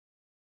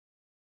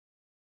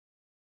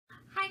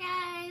Hi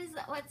guys,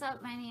 what's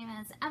up? My name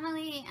is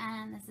Emily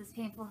and this is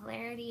Painful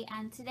Hilarity,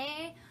 and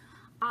today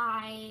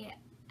I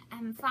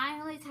am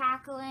finally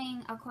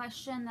tackling a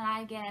question that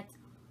I get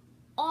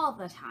all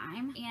the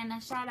time, and a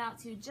shout out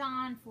to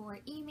John for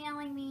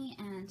emailing me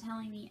and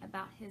telling me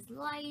about his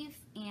life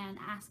and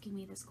asking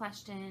me this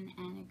question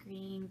and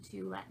agreeing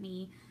to let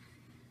me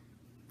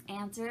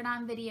answer it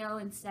on video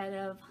instead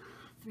of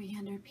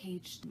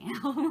 300-page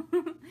mail.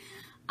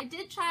 I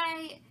did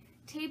try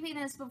taping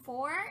this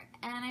before,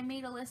 and I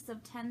made a list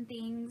of 10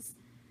 things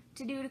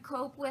to do to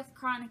cope with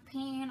chronic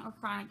pain or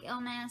chronic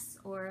illness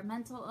or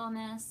mental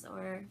illness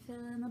or fill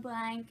in the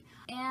blank.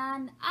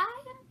 And I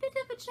am a bit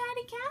of a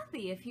chatty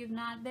Cathy. If you've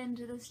not been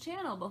to this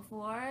channel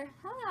before,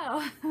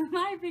 hello.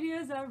 My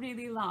videos are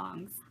really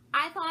long.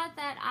 I thought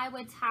that I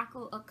would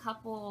tackle a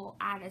couple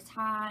at a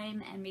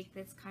time and make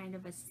this kind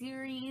of a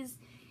series,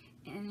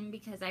 and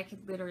because I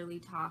could literally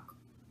talk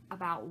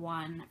about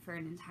one for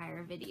an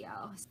entire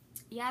video.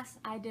 Yes,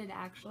 I did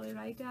actually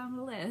write down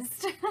the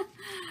list.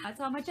 That's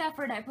how much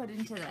effort I put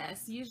into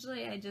this.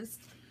 Usually I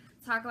just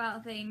talk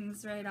about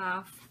things right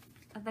off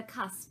the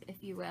cusp,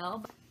 if you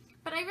will.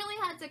 But I really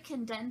had to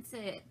condense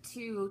it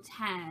to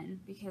 10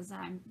 because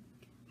I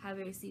have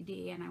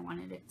OCD and I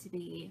wanted it to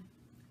be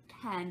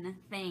 10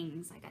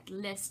 things, like a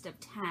list of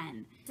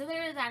 10. So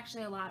there is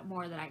actually a lot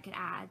more that I could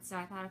add. So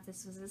I thought if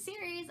this was a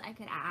series, I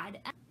could add.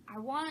 I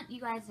want you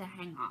guys to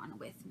hang on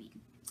with me.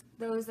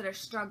 Those that are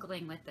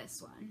struggling with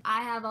this one.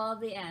 I have all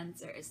the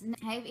answers.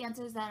 I have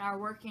answers that are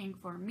working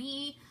for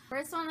me.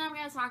 First one I'm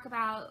going to talk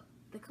about,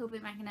 the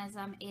coping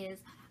mechanism, is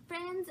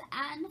friends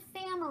and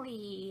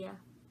family.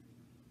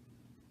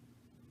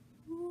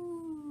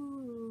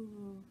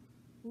 Ooh.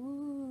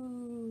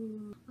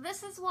 Ooh.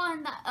 This is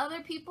one that other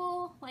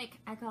people, like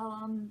I call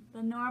them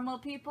the normal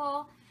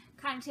people,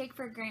 kind of take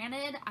for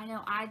granted. I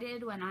know I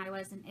did when I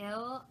wasn't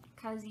ill,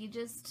 because you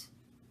just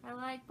are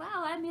like,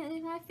 well,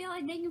 I feel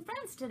like making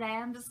friends today.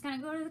 I'm just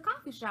gonna go to the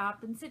coffee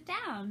shop and sit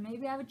down.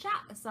 Maybe have a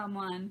chat with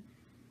someone.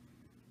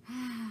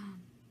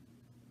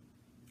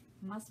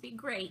 Must be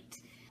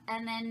great.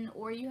 And then,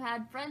 or you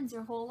had friends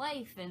your whole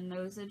life, and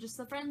those are just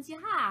the friends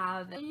you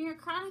have. When you're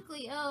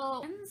chronically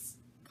ill, friends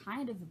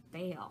kind of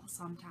bail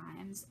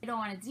sometimes. They don't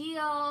want to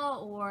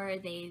deal, or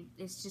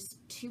it's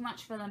just too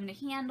much for them to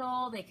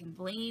handle. They can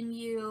blame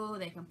you.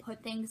 They can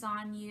put things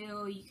on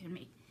you. They can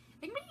make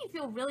you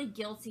feel really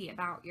guilty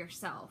about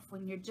yourself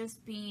when you're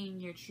just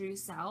being your true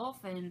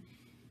self and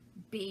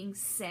being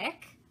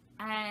sick.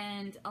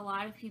 And a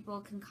lot of people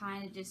can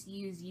kind of just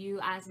use you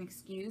as an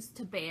excuse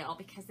to bail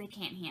because they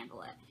can't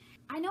handle it.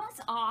 I know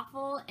it's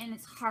awful and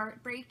it's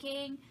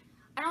heartbreaking.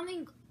 I don't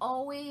think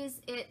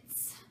always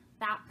it's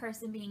that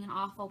person being an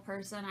awful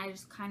person. I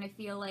just kind of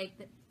feel like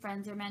that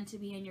friends are meant to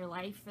be in your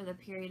life for the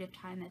period of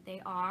time that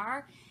they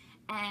are.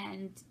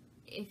 And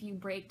if you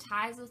break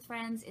ties with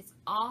friends, it's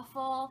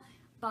awful.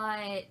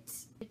 But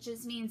it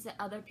just means that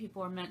other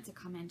people are meant to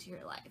come into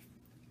your life.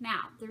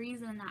 Now, the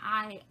reason that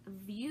I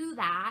view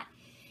that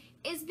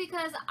is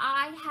because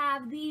I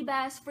have the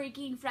best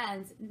freaking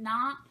friends.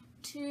 Not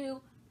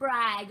to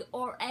brag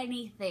or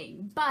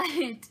anything, but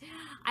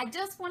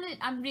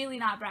I'm really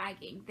not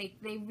bragging.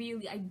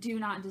 I do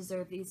not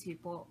deserve these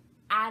people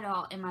at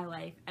all in my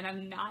life. And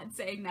I'm not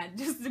saying that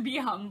just to be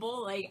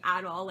humble, like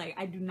at all. Like,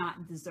 I do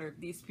not deserve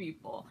these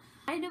people.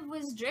 I kind of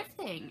was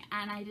drifting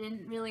and I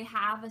didn't really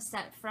have a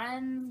set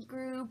friend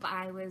group.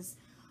 I was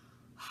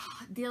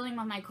dealing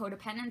with my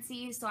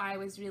codependency, so I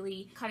was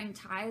really cutting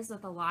ties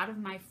with a lot of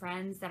my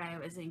friends that I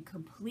was in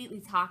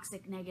completely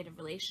toxic, negative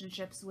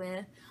relationships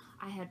with.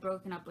 I had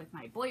broken up with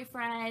my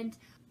boyfriend.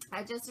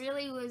 I just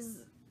really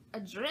was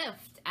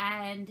adrift,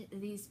 and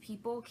these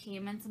people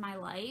came into my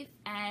life,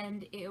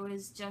 and it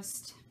was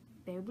just,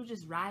 they would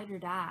just ride or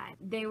die.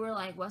 They were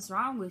like, what's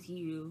wrong with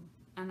you?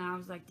 And I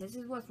was like, this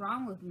is what's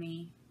wrong with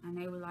me. And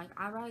they were like,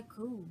 all right,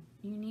 cool.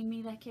 You need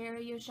me to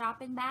carry your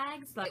shopping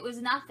bags? Like, it was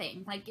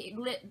nothing. Like,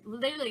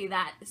 literally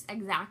that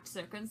exact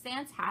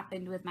circumstance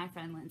happened with my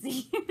friend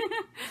Lindsay.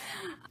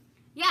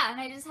 Yeah,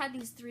 and I just had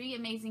these 3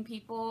 amazing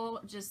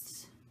people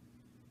just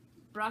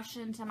brush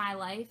into my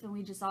life, and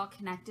we just all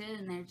connected,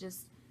 and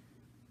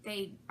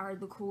they are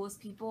the coolest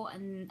people,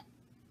 and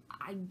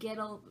I get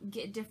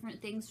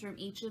different things from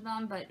each of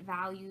them, but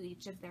value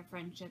each of their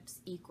friendships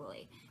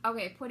equally.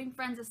 Okay, putting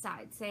friends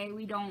aside, say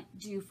we don't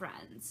do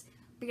friends,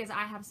 because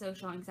I have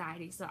social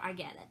anxiety, so I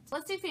get it.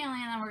 Let's do family,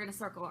 and then we're gonna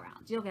circle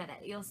around. You'll get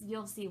it.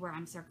 You'll see where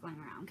I'm circling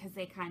around, because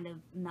they kind of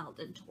meld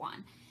into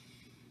one.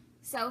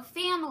 So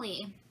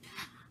family,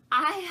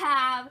 I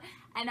have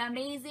an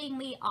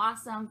amazingly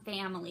awesome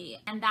family,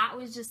 and that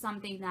was just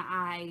something that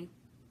I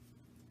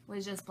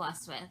was just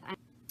blessed with.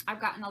 I've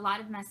gotten a lot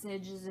of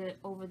messages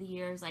over the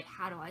years, like,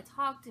 how do I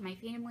talk to my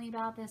family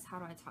about this? How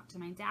do I talk to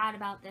my dad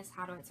about this?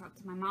 How do I talk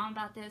to my mom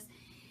about this?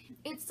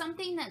 It's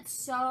something that's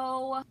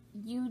so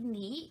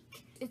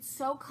unique. It's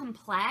so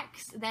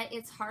complex that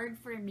it's hard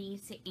for me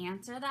to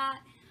answer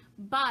that.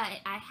 But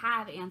I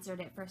have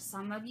answered it for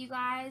some of you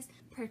guys,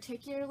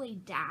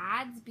 particularly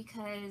dads,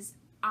 because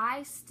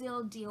I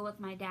still deal with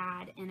my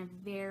dad in a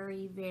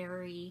very,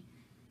 very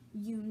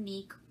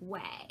unique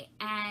way,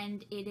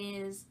 and it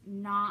is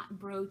not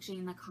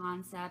broaching the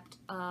concept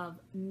of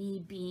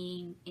me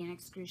being in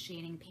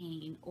excruciating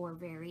pain or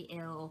very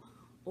ill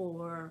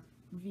or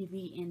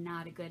really in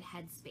not a good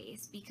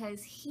headspace,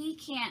 because he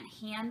can't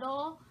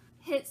handle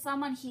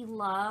someone he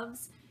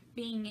loves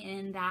being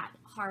in that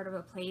hard of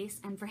a place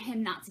and for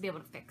him not to be able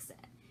to fix it.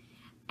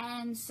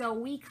 And so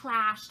we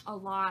clashed a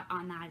lot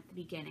on that at the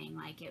beginning.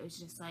 Like, it was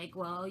just like,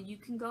 well, you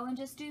can go and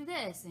just do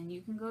this, and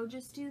you can go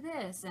just do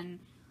this, and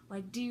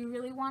like, do you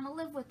really want to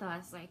live with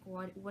us? Like,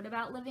 what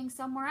about living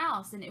somewhere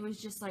else? And it was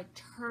just like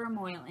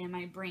turmoil in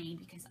my brain,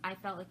 because I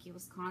felt like he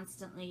was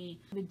constantly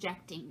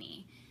rejecting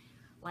me.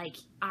 Like,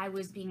 I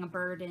was being a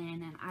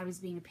burden and I was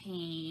being a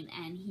pain,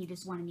 and he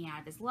just wanted me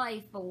out of his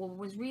life. But what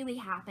was really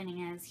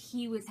happening is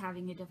he was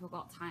having a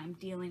difficult time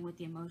dealing with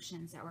the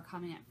emotions that were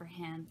coming up for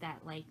him, that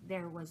like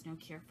there was no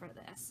cure for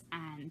this,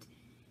 and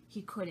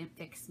he couldn't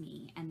fix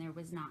me, and there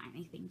was not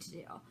anything to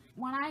do.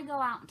 When I go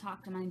out and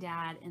talk to my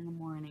dad in the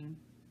morning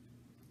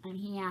and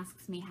he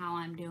asks me how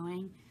I'm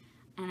doing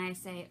and I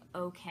say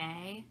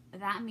okay,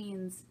 that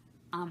means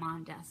I'm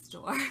on death's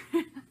door.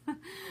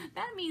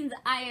 That means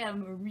I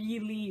am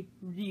really,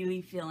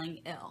 really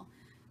feeling ill.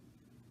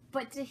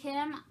 But to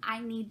him, I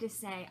need to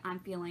say I'm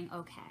feeling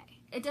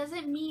okay. It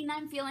doesn't mean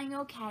I'm feeling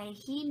okay.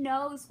 He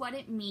knows what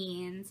it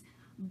means,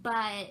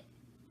 but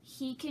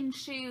he can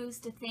choose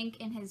to think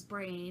in his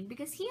brain,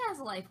 because he has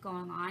a life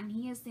going on.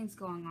 He has things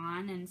going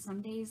on, and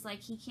some days,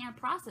 like, he can't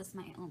process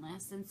my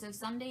illness. And so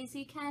some days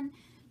he can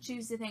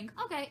choose to think,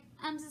 okay,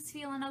 I'm just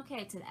feeling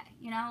okay today.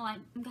 You know, like,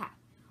 okay.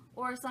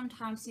 Or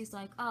sometimes he's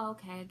like, oh,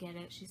 okay, I get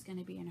it. She's going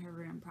to be in her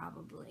room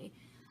probably.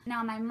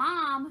 Now, my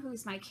mom,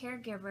 who's my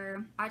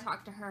caregiver, I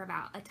talk to her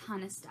about a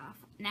ton of stuff.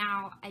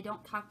 Now, I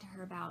don't talk to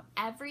her about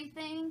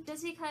everything,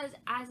 just because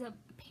as a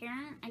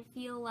parent, I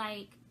feel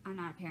like, I'm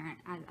not a parent,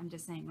 I'm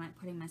just saying, like,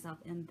 putting myself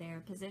in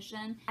their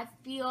position. I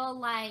feel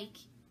like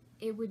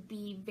it would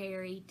be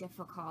very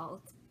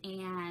difficult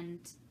and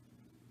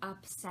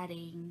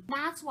upsetting.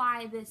 That's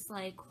why this,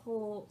 like,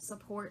 whole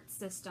support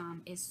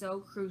system is so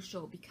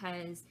crucial,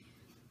 because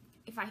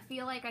if I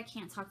feel like I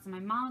can't talk to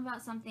my mom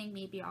about something,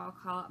 maybe I'll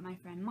call up my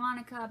friend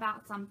Monica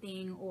about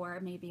something, or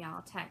maybe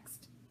I'll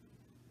text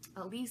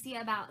Alicia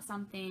about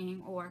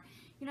something, or,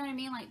 you know what I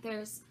mean? Like,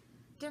 there's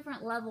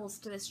different levels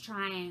to this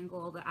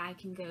triangle that I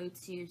can go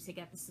to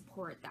get the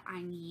support that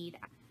I need.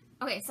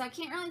 Okay, so I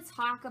can't really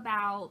talk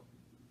about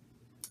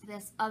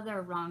this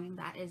other rung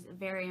that is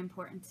very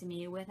important to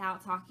me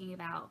without talking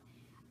about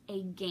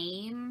a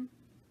game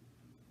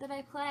that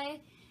I play.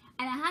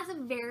 And it has a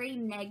very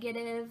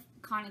negative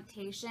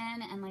connotation,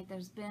 and like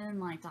there's been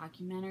like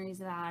documentaries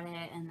about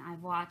it, and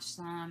I've watched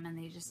them, and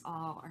they just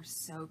all are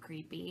so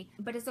creepy.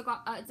 But it's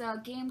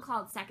a game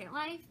called Second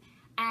Life,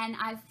 and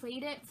I've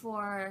played it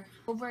for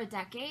over a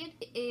decade.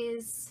 It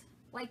is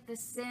like The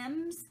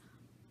Sims,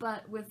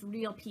 but with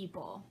real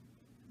people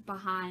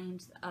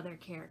behind other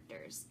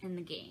characters in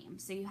the game.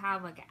 So you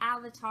have like an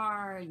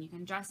avatar, and you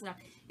can dress it up.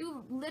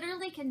 You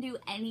literally can do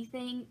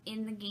anything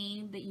in the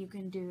game that you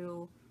can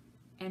do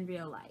in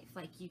real life.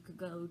 Like, you could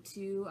go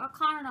to a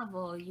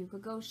carnival, you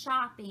could go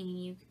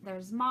shopping,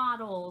 there's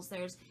models,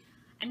 there's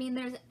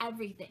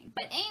everything.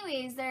 But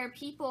anyways, there are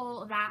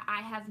people that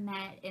I have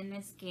met in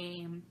this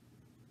game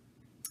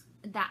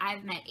that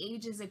I've met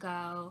ages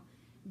ago,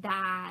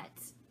 that,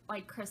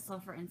 like Crystal,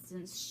 for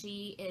instance,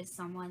 she is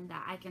someone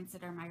that I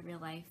consider my real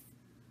life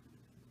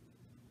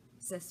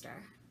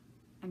sister.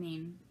 I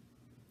mean,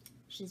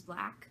 she's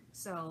black,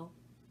 so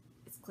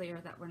it's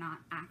clear that we're not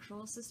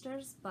actual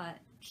sisters, but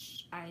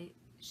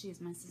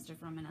she's my sister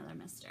from another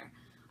mister.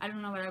 I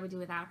don't know what I would do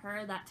without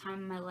her. That time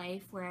in my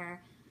life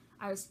where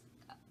I was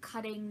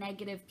cutting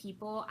negative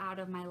people out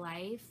of my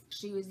life,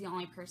 she was the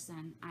only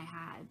person I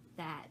had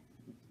that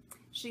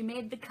she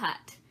made the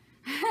cut.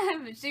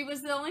 She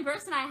was the only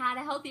person I had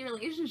a healthy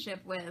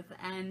relationship with.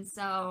 And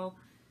so,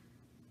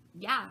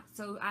 yeah,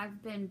 so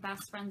I've been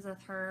best friends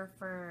with her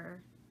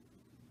for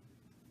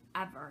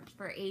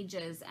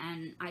ages,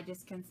 and I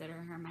just consider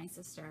her my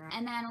sister.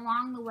 And then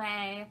along the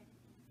way,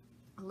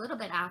 a little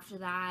bit after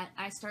that,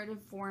 I started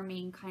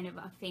forming kind of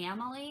a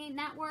family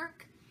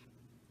network.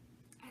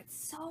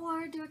 It's so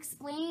hard to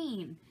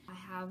explain. I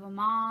have a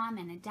mom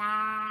and a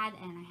dad,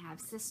 and I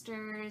have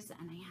sisters,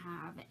 and I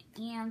have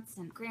aunts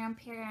and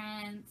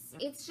grandparents.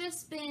 It's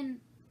just been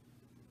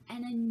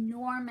an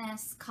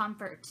enormous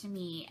comfort to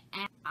me,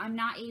 and I'm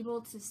not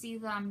able to see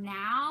them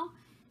now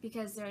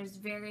because there's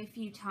very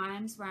few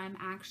times where I'm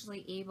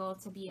actually able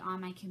to be on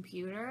my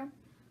computer.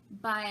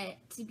 But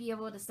to be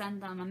able to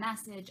send them a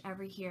message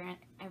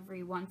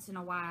every once in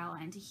a while,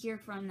 and to hear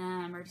from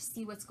them or to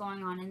see what's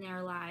going on in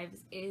their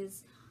lives,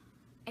 is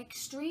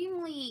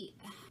extremely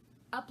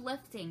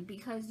uplifting,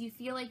 because you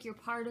feel like you're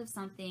part of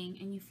something,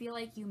 and you feel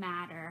like you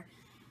matter,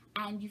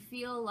 and you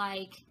feel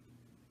like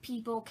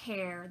people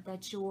care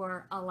that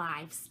you're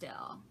alive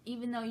still,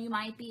 even though you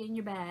might be in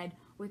your bed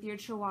with your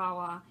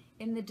chihuahua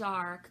in the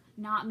dark,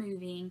 not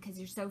moving because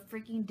you're so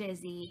freaking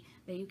dizzy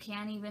that you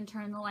can't even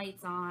turn the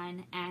lights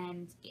on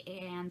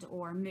and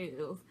or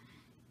move.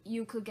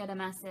 you could get a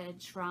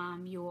message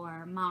from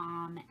your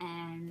mom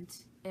and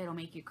it'll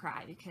make you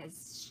cry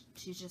because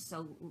she's just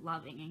so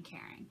loving and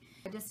caring.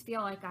 I just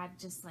feel like I've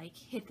just like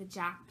hit the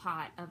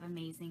jackpot of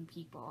amazing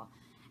people,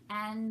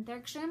 and they're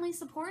extremely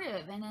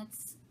supportive, and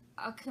it's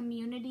a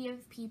community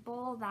of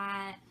people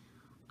that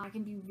I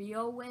can be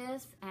real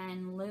with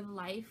and live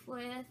life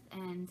with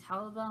and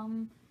tell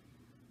them,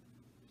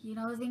 you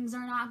know, things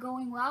are not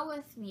going well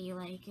with me,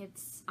 like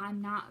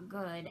I'm not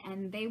good,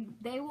 and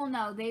they will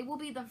know. They will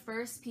be the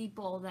first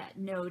people that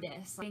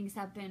notice things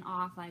have been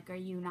off. Like, are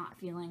you not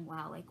feeling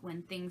well? Like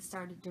when things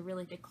started to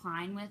really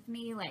decline with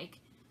me, like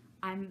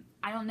I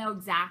don't know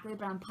exactly,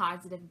 but I'm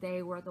positive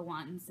they were the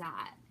ones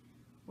that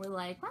were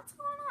like, what's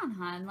going on,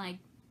 hon? Like,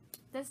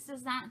 this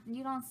does not,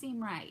 you don't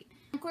seem right.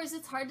 Of course,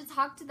 it's hard to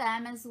talk to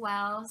them as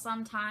well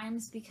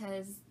sometimes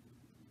because,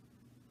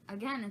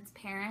 again, it's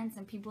parents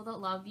and people that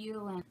love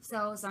you, and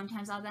so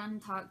sometimes I'll then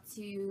talk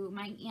to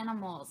my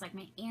animals. Like,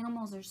 my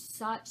animals are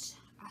such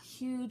a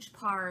huge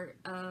part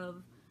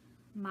of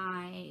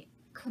my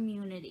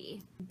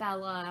community.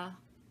 Bella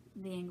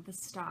being the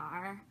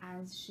star,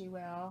 as she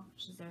will.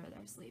 She's over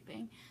there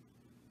sleeping.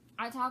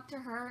 I talk to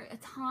her a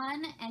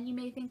ton, and you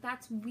may think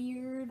that's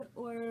weird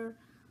or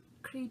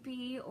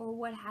creepy or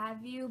what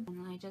have you.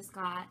 And I just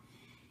got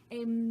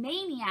a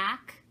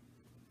maniac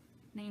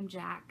named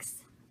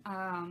Jax.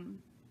 And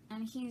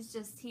he's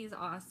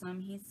awesome.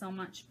 He's so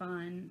much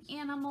fun.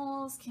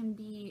 Animals can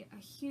be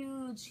a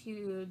huge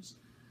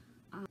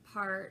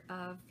part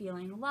of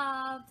feeling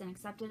loved and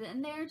accepted,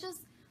 and they're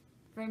just,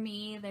 for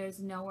me, there's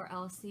nowhere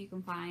else that you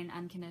can find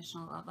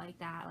unconditional love like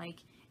that. Like,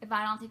 if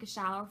I don't take a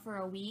shower for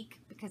a week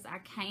because I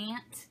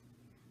can't,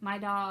 my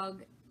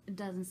dog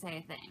doesn't say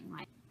a thing.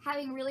 Like,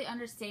 having really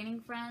understanding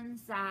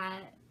friends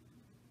that,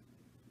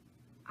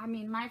 I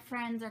mean, my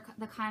friends are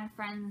the kind of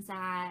friends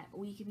that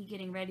we could be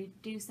getting ready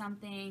to do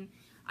something.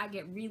 I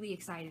get really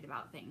excited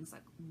about things,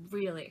 like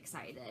really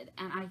excited,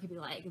 and I could be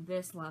like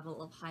this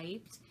level of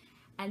hyped,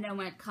 and then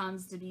when it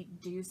comes to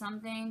do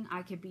something,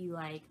 I could be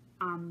like,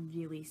 I'm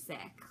really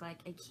sick, like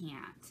I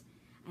can't,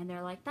 and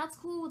they're like, that's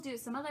cool, we'll do it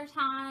some other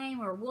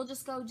time, or we'll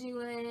just go do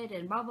it,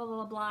 and blah blah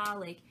blah blah.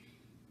 Like,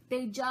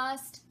 they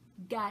just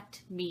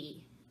get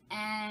me,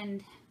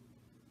 and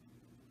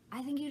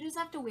I think you just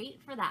have to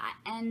wait for that.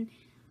 And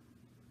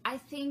I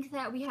think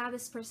that we have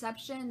this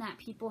perception that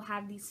people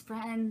have these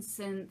friends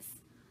since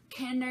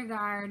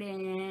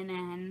kindergarten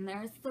and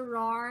their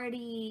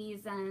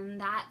sororities, and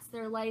that's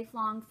their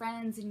lifelong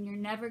friends, and you're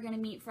never going to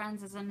meet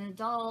friends as an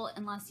adult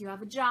unless you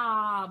have a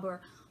job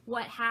or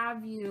what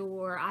have you,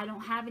 or I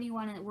don't have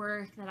anyone at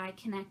work that I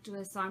connect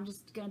with, so I'm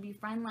just going to be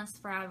friendless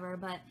forever.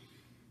 But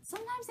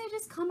sometimes they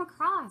just come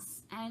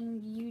across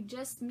and you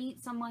just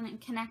meet someone and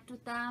connect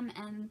with them,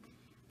 and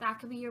that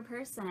could be your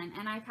person.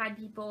 And I've had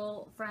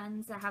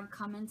friends that have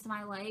come into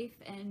my life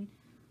and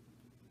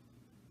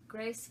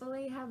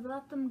gracefully have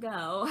let them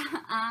go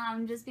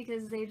just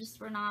because they just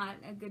were not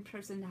a good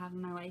person to have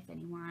in my life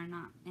anymore.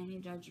 Not any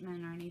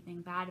judgment or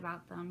anything bad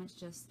about them, it's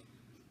just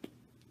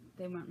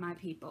they weren't my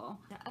people.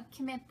 A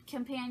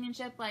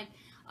companionship, like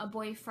a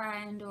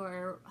boyfriend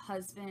or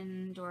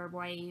husband or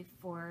wife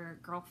or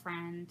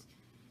girlfriend,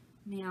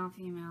 male,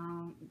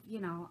 female, you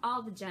know,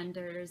 all the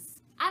genders.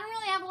 I don't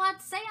really have a lot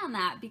to say on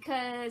that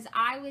because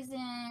I was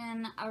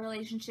in a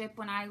relationship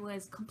when I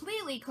was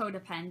completely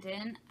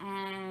codependent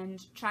and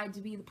tried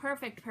to be the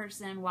perfect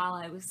person while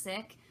I was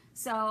sick.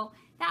 So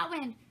that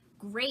went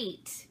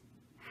great.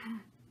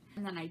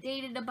 And then I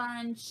dated a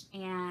bunch,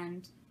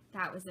 and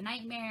that was a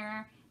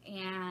nightmare.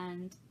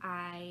 And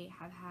I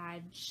have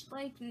had,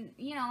 like,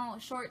 you know,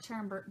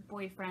 short-term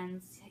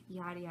boyfriends,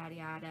 yada, yada,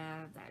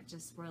 yada, that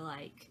just were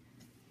like,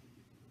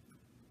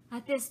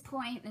 at this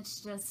point,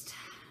 it's just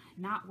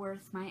not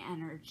worth my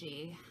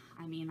energy.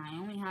 I mean, I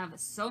only have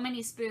so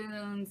many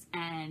spoons,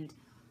 and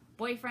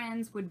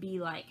boyfriends would be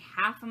like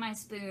half of my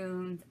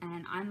spoons,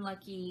 and I'm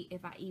lucky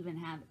if I even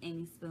have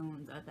any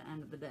spoons at the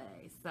end of the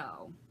day.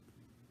 So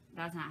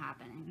that's not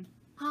happening.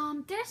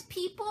 There's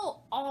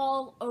people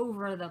all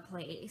over the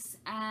place,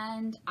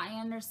 and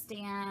I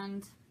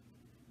understand,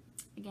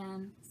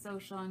 again,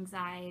 social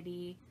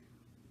anxiety,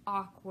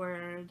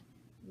 awkward,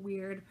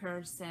 weird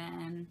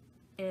person,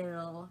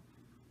 ill.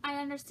 I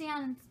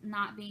understand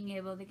not being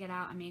able to get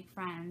out and make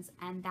friends,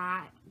 and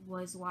that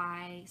was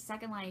why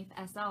Second Life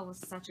SL was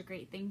such a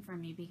great thing for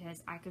me,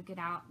 because I could get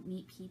out,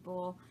 meet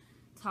people,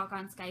 talk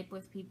on Skype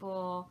with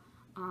people,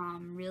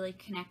 really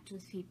connect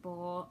with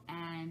people,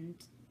 and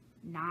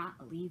not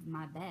leave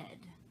my bed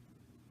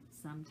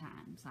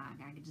sometimes.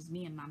 I could just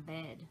be in my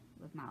bed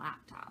with my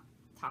laptop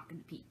talking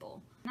to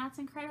people. And that's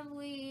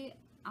incredibly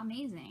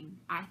amazing,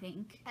 I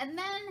think. And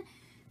then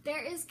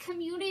there is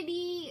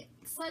community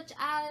such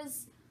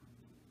as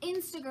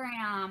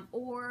Instagram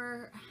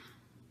or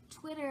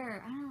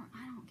Twitter. I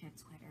don't get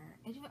Twitter.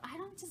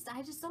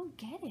 I just don't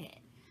get it.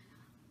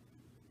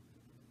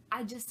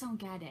 I just don't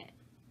get it.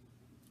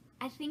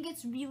 I think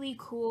it's really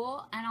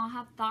cool, and I'll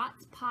have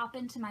thoughts pop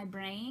into my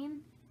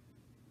brain,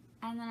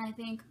 and then I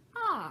think,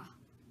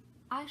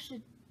 I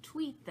should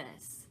tweet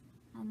this.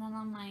 And then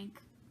I'm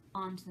like,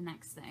 on to the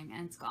next thing,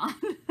 and it's gone.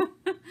 I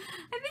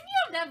think you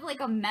have to have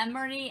like a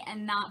memory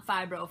and not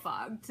fibro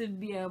fog to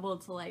be able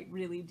to like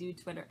really do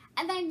Twitter.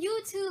 And then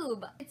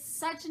YouTube, it's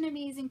such an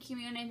amazing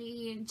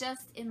community.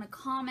 Just in the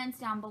comments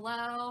down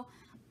below,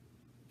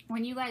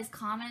 when you guys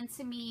comment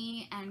to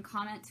me and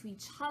comment to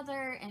each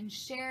other and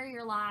share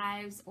your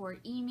lives or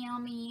email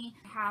me,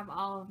 I have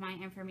all of my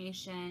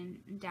information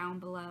down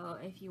below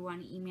if you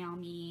want to email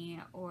me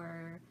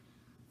or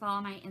follow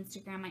my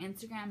Instagram. My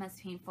Instagram is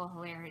Painful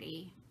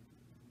Hilarity.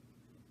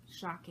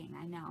 Shocking,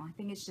 I know. I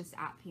think it's just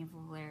at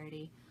Painful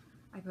Hilarity.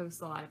 I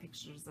post a lot of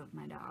pictures of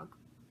my dog.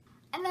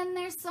 And then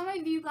there's some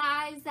of you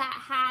guys that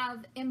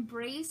have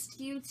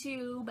embraced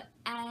YouTube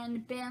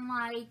and been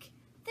like,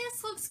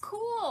 this looks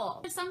cool.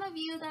 There's some of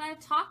you that I've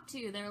talked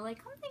to, they're like,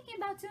 I'm thinking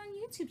about doing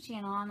a YouTube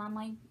channel, and I'm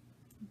like,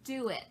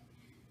 do it.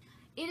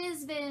 It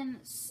has been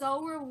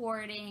so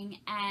rewarding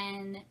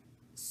and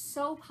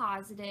so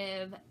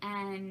positive,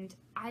 and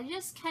I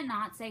just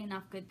cannot say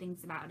enough good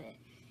things about it.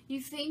 You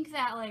think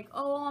that like,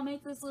 oh, I'll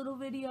make this little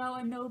video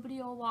and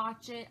nobody will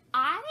watch it.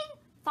 I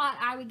thought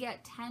I would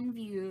get 10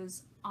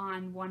 views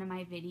on one of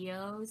my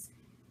videos,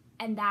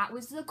 and that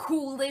was the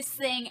coolest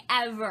thing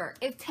ever.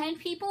 If 10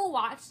 people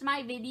watched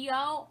my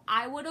video,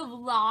 I would have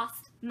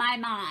lost my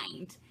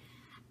mind.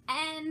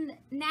 And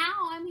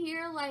now I'm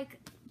here like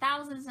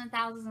thousands and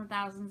thousands and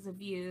thousands of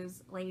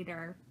views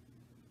later.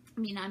 I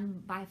mean,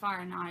 I'm by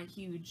far not a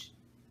huge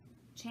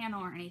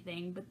channel or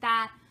anything, but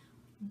that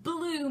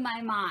blew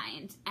my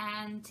mind.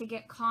 And to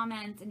get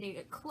comments and to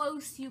get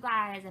close to you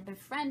guys, I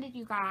befriended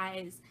you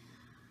guys,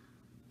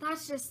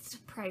 that's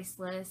just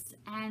priceless.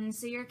 And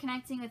so you're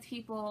connecting with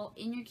people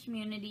in your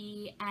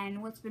community,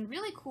 and what's been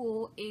really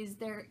cool is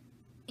they're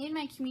in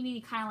my community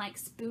kind of like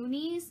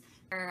spoonies.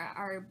 There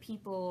are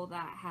people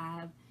that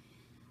have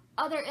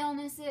other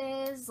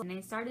illnesses and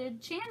they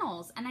started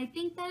channels, and I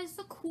think that is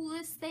the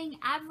coolest thing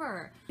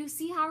ever. You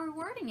see how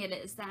rewarding it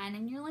is then,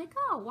 and you're like,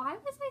 oh, why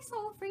was I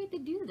so afraid to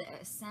do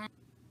this? And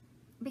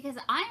because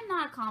I am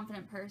not a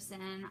confident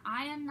person,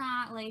 I am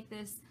not like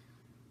this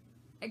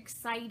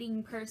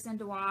exciting person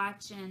to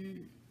watch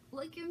and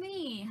look at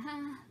me.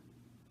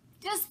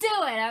 Just do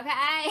it,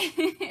 okay?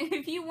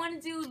 If you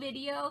want to do a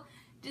video,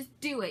 just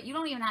do it. You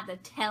don't even have to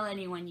tell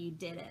anyone you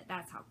did it.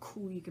 That's how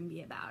cool you can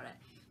be about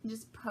it.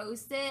 Just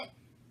post it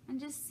and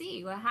just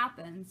see what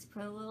happens.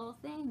 Put a little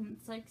thing.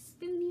 It's like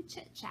spoony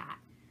chit chat.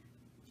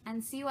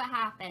 And see what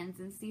happens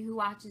and see who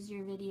watches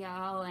your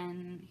video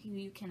and who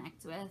you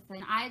connect with.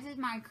 And I did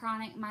my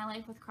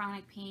Life with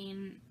Chronic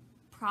Pain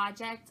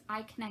project.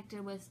 I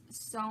connected with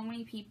so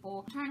many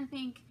people. I'm trying to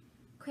think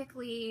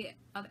quickly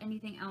of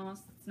anything else.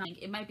 It's not,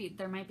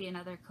 there might be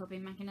another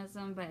coping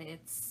mechanism, but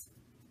it's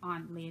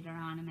on later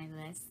on in my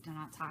list. Do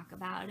not talk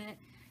about it.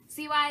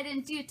 See why I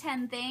didn't do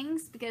 10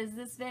 things? Because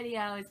this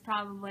video is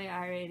probably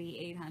already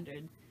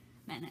 800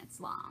 minutes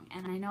long.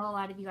 And I know a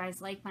lot of you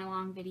guys like my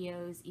long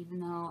videos, even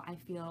though I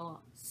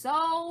feel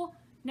so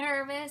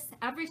nervous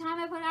every time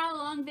I put out a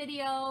long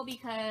video,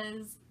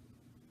 because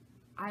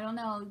I don't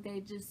know, they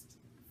just,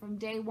 from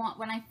day one,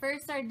 when I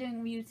first started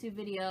doing YouTube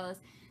videos,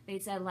 they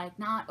said like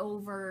not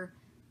over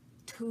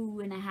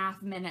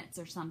 2.5 minutes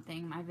or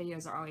something. My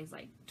videos are always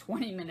like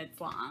 20 minutes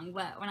long,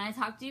 but when I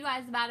talk to you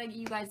guys about it,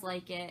 you guys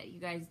like it. You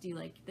guys do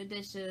like the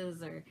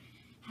dishes or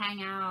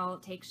hang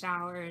out, take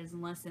showers,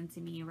 and listen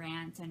to me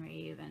rant and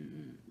rave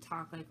and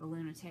talk like a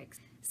lunatic.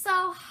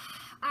 So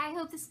I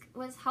hope this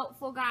was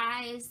helpful,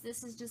 guys.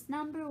 This is just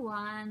number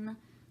 1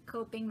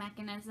 coping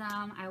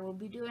mechanism. I will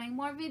be doing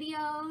more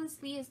videos.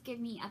 Please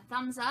give me a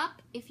thumbs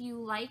up if you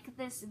like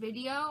this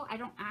video. I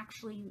don't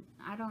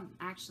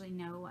actually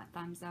know what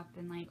thumbs up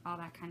and like all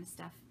that kind of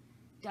stuff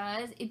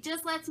does. It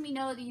just lets me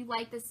know that you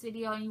like this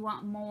video and you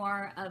want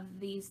more of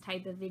these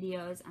type of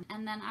videos,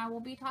 and then I will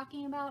be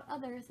talking about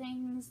other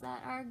things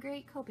that are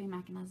great coping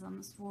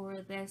mechanisms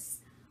for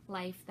this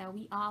life that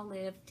we all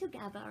live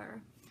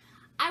together.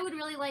 I would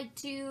really like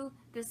to.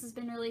 This has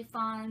been really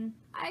fun.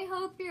 I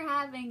hope you're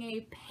having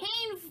a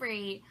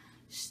pain-free,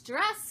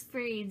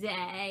 stress-free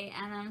day,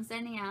 and I'm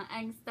sending out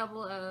eggs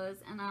double O's,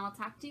 and I'll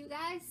talk to you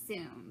guys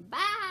soon.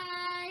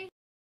 Bye!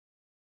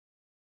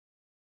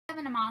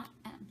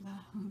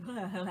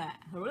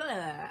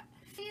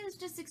 Please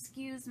just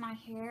excuse my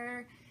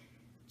hair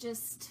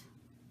just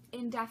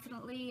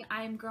indefinitely.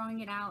 I am growing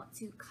it out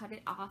to cut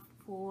it off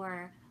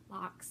for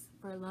Locks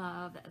for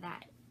Love.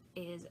 That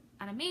is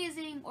an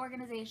amazing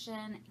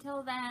organization.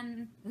 Till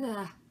then,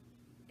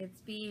 it's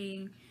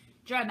being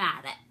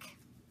dramatic.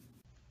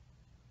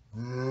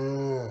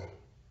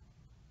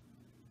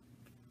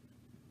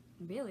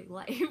 Really,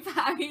 life.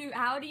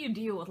 How do you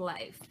deal with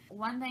life?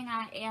 One thing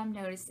I am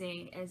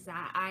noticing is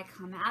that I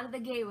come out of the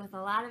gate with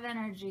a lot of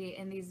energy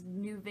in these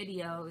new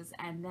videos,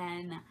 and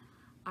then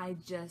I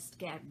just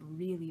get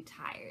really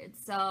tired.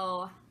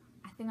 So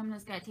I think I'm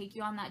just gonna take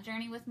you on that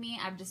journey with me.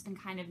 I've just been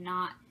kind of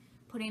not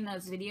putting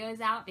those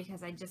videos out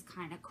because I just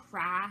kind of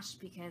crash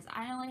because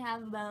I only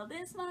have about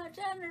this much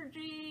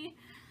energy,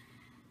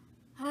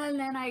 and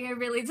then I get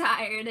really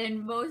tired,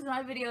 and most of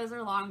my videos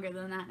are longer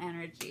than that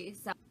energy.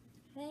 So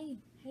hey,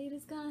 hate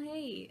is gonna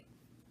hate.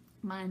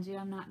 Mind you,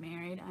 I'm not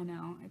married. I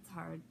know it's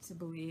hard to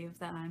believe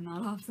that I'm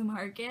not off the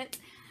market.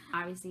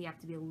 Obviously, you have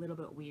to be a little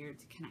bit weird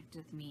to connect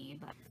with me,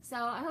 but so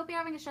I hope you're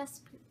having a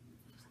stress-free.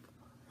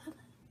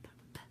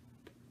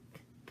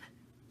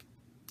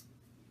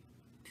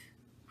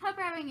 Hope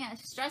you're having a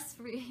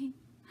stress-free.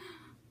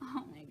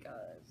 Oh my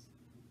gosh.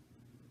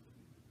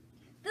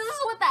 This is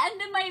what the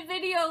end of my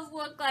videos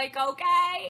look like, okay?